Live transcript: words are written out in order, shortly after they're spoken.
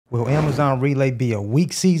Will Amazon Relay be a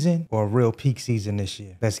weak season or a real peak season this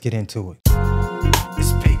year? Let's get into it.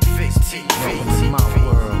 It's Bigg Vic TV. Welcome to my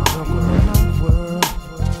world. Welcome to my world.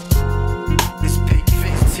 It's Bigg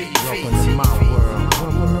Vic TV. Welcome to my world.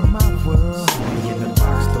 Welcome to my world. See me in the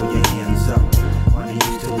box, throw your hands up. Money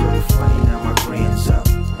used to look funny, now my grand's up.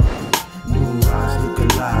 New rise, look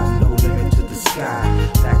alive, no limit to the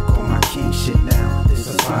sky. Back on my king shit now. This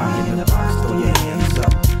is fire in the box, throw your hands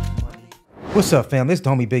up. What's up, fam? It's the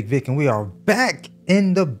homie Bigg Vic, and we are back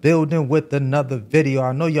in the building with another video.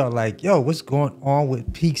 I know y'all like, yo, what's going on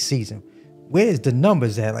with peak season? Where's the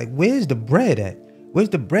numbers at? Like, where's the bread at? Where's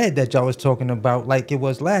the bread that y'all was talking about like it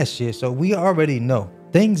was last year? So we already know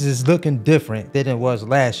things is looking different than it was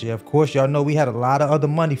last year. Of course, y'all know we had a lot of other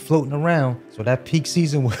money floating around. So that peak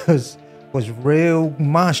season was real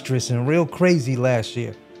monstrous and real crazy last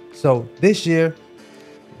year. So this year,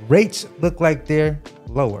 rates look like they're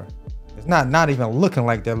lower. It's not even looking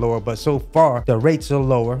like they're lower, but so far the rates are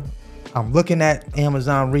lower. I'm looking at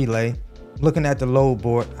Amazon Relay, looking at the load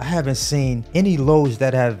board. I haven't seen any lows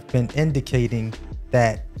that have been indicating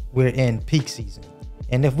that we're in peak season.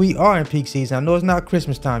 And if we are in peak season, I know it's not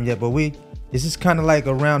Christmas time yet, but this is kind of like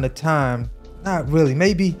around the time, not really,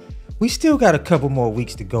 maybe we still got a couple more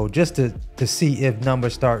weeks to go just to see if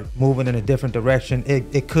numbers start moving in a different direction.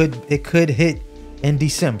 It could hit in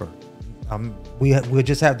December. We'll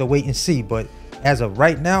just have to wait and see, but as of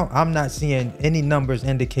right now, I'm not seeing any numbers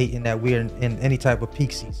indicating that we're in any type of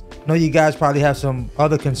peak season. I know you guys probably have some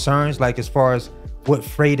other concerns, like as far as what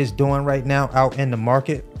freight is doing right now out in the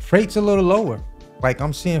market. Freight's a little lower. Like,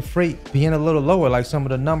 I'm seeing freight being a little lower. Like some of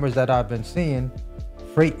the numbers that I've been seeing,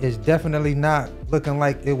 freight is definitely not looking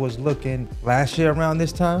like it was looking last year around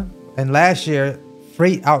this time. And last year,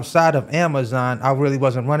 freight outside of Amazon, I really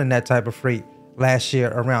wasn't running that type of freight. Last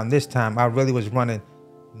year around this time, I really was running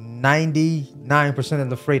 99% of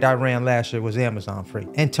the freight I ran last year was Amazon freight.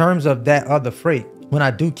 In terms of that other freight, when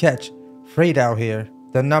I do catch freight out here,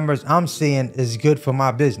 the numbers I'm seeing is good for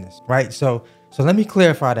my business, right? So let me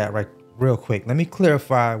clarify that right real quick. Let me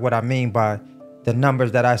clarify what I mean by the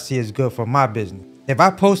numbers that I see is good for my business. If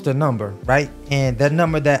I post a number, right, and that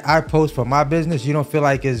number that I post for my business, you don't feel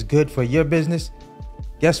like is good for your business,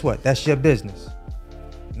 guess what? That's your business,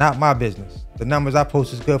 not my business. The numbers I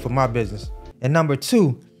post is good for my business. And number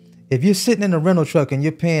two, if you're sitting in a rental truck and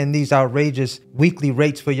you're paying these outrageous weekly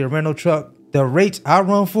rates for your rental truck, the rates I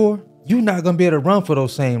run for, you're not gonna be able to run for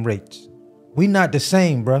those same rates. We not the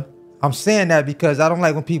same, bruh. I'm saying that because I don't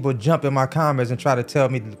like when people jump in my comments and try to tell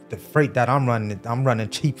me the freight that I'm running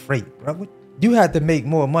cheap freight, bruh. You have to make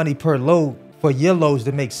more money per load for your loads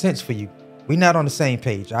to make sense for you. We not on the same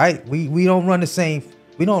page, all right? We don't run the same.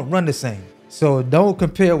 We don't run the same. So don't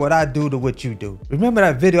compare what I do to what you do. Remember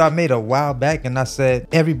that video I made a while back and I said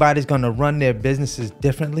everybody's gonna run their businesses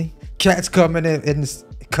differently? Cats coming in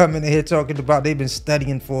here talking about they've been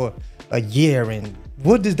studying for a year, and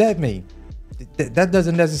what does that mean? That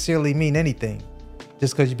doesn't necessarily mean anything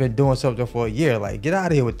just because you've been doing something for a year. Like, get out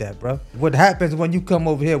of here with that, bro. What happens when you come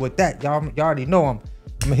over here with that? Y'all already know I'm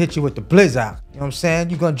gonna hit you with the blizzard. You know what I'm saying?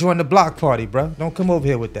 You're gonna join the block party, bro. Don't come over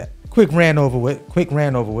here with that. Quick ran over with.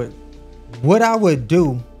 What I would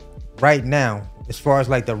do right now, as far as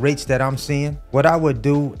like the rates that I'm seeing, what I would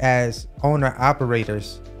do as owner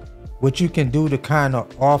operators, what you can do to kind of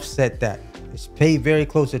offset that is pay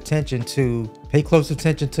close attention to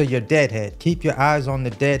your deadhead. Keep your eyes on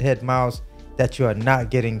the deadhead miles that you are not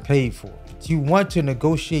getting paid for. You want to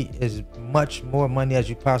negotiate as much more money as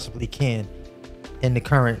you possibly can in the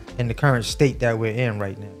current state that we're in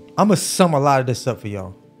right now. I'm gonna sum a lot of this up for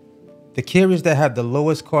y'all. The carriers that have the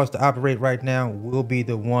lowest cost to operate right now will be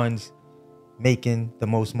the ones making the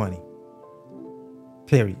most money,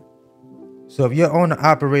 period. So if you're owner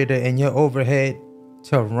operator and your overhead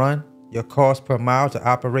to run, your cost per mile to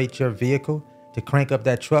operate your vehicle, to crank up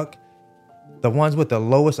that truck, the ones with the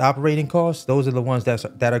lowest operating costs, those are the ones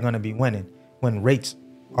that are going to be winning when rates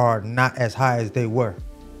are not as high as they were,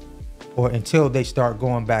 or until they start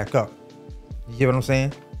going back up. You get what I'm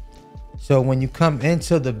saying? So when you come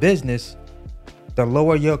into the business, the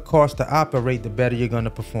lower your cost to operate, the better you're going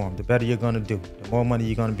to perform, the better you're going to do, the more money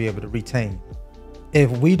you're going to be able to retain.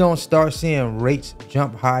 If we don't start seeing rates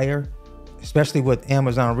jump higher, especially with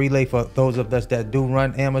Amazon Relay, for those of us that do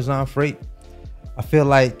run Amazon freight, I feel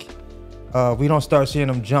like we don't start seeing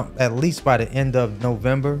them jump at least by the end of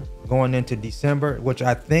November going into December, which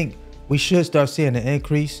I think we should start seeing an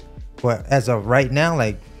increase. But as of right now,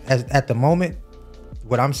 like at the moment,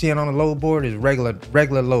 what I'm seeing on the load board is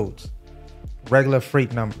regular loads, regular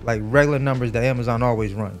freight number, like regular numbers that Amazon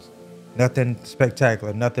always runs. Nothing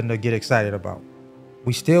spectacular, nothing to get excited about.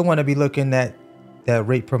 We still want to be looking at that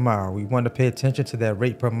rate per mile. We want to pay attention to that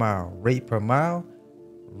rate per mile. Rate per mile,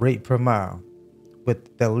 rate per mile,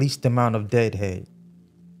 with the least amount of deadhead.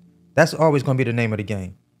 That's always going to be the name of the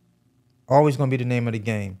game. Always going to be the name of the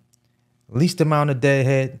game. Least amount of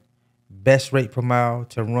deadhead, best rate per mile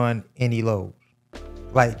to run any load.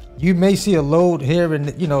 Like, you may see a load here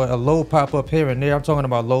and, you know, a load pop up here and there. I'm talking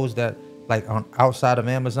about loads that, like, on outside of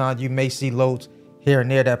Amazon, you may see loads here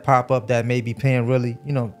and there that pop up that may be paying really,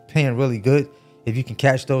 you know, paying really good if you can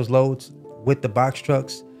catch those loads with the box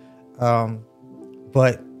trucks.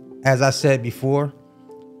 But as I said before,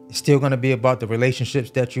 it's still going to be about the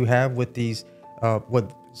relationships that you have with these,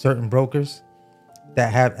 with certain brokers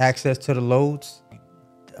that have access to the loads.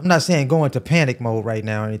 I'm not saying go into panic mode right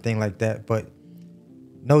now or anything like that, but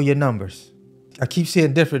know your numbers. I keep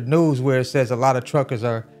seeing different news where it says a lot of truckers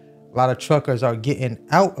are getting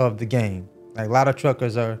out of the game. Like, a lot of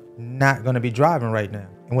truckers are not going to be driving right now.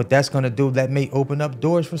 And what that's going to do, that may open up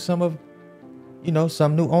doors for some of, you know,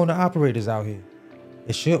 some new owner operators out here.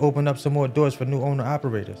 It should open up some more doors for new owner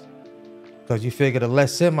operators, because you figure the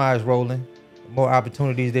less semis rolling, the more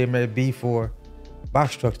opportunities there may be for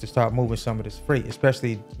box trucks to start moving some of this freight,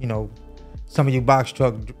 especially, you know, some of you box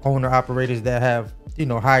truck owner operators that have, you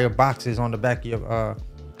know, higher boxes on the back of your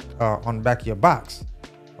on the back of your box,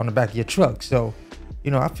 on the back of your truck. So, you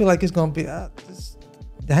know, I feel like it's gonna be just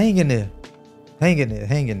hang in there, hang in there,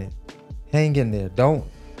 hang in there, hang in there. Don't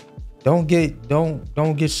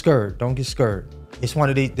get scared. Don't get scared. It's one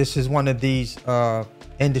of these. This is one of these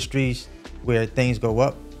industries where things go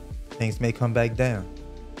up, things may come back down.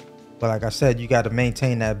 But like I said, you got to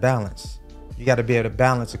maintain that balance. You got to be able to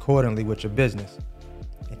balance accordingly with your business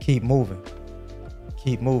and keep moving.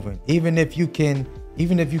 Keep moving. Even if you can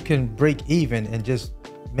break even and just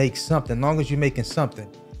make something, as long as you're making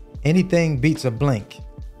something, anything beats a blank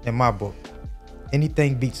in my book.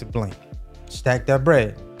 Anything beats a blank. Stack that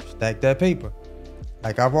bread, stack that paper.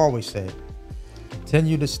 Like I've always said,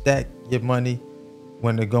 continue to stack your money.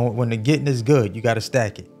 When the getting is good, you got to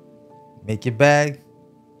stack it. Make your bag,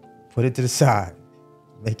 put it to the side.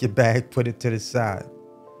 Make your bag, put it to the side.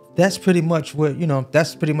 That's pretty much what, you know,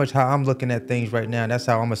 that's pretty much how I'm looking at things right now. That's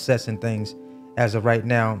how I'm assessing things as of right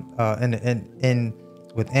now. And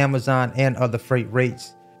with Amazon and other freight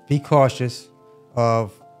rates, be cautious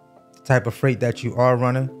of the type of freight that you are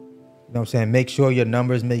running. You know what I'm saying? Make sure your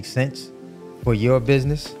numbers make sense for your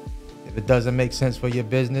business. If it doesn't make sense for your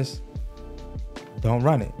business, don't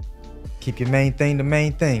run it. Keep your main thing the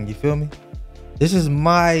main thing. You feel me? This is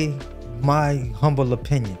my humble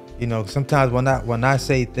opinion. You know, sometimes when I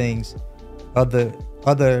say things, other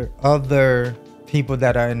people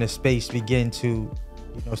that are in the space begin to,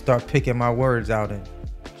 you know, start picking my words out and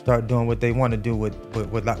start doing what they want to do with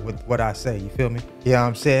what I say. You feel me? Yeah,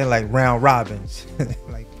 I'm saying, like round robins,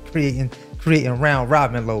 like creating round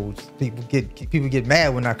robin loads. People get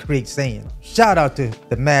mad when I create saying. Shout out to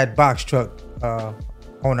the Mad Box Truck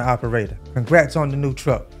owner operator. Congrats on the new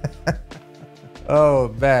truck. Oh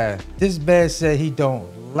man, this man said he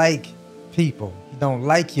don't like people. He don't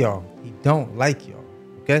like y'all. He don't like y'all.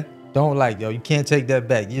 Okay? Don't like y'all. You can't take that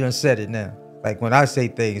back. You done said it now. Like when I say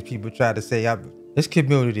things, people try to say, this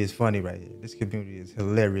community is funny right here. This community is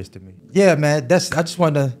hilarious to me. Yeah, man. I just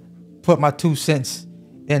want to put my 2 cents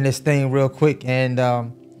in this thing real quick, and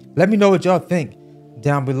let me know what y'all think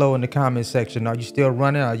down below in the comment section. Are you still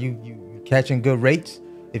running? Are you catching good rates?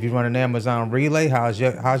 If you run an Amazon relay, how's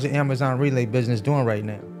your Amazon relay business doing right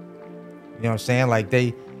now? You know what I'm saying? Like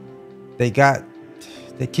they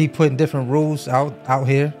keep putting different rules out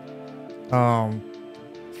here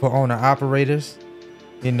for owner operators,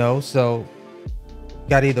 you know, so you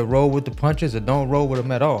got to either roll with the punches or don't roll with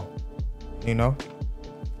them at all, you know?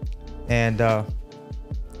 And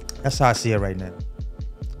that's how I see it right now.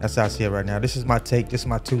 That's how I see it right now. This is my take. This is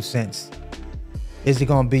my 2 cents. Is it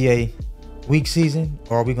going to be a weak season,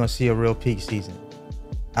 or are we going to see a real peak season?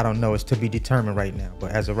 I don't know. It's to be determined right now.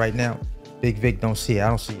 But as of right now, Bigg Vic don't see it.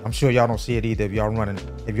 I'm sure y'all don't see it either if y'all running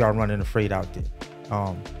the freight out there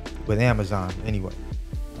with Amazon anyway.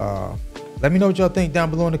 Let me know what y'all think down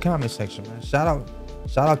below in the comment section, man. Shout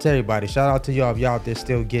out to everybody. Shout out to y'all if y'all out there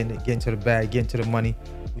still getting to the bag, getting to the money.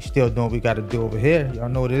 We still doing what we got to do over here. Y'all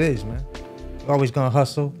know what it is, man. We're always gonna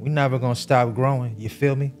hustle. We never gonna stop growing. You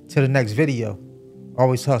feel me? Till the next video.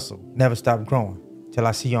 Always hustle. Never stop growing. Till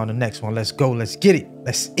I see you on the next one. Let's go. Let's get it.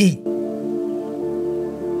 Let's eat.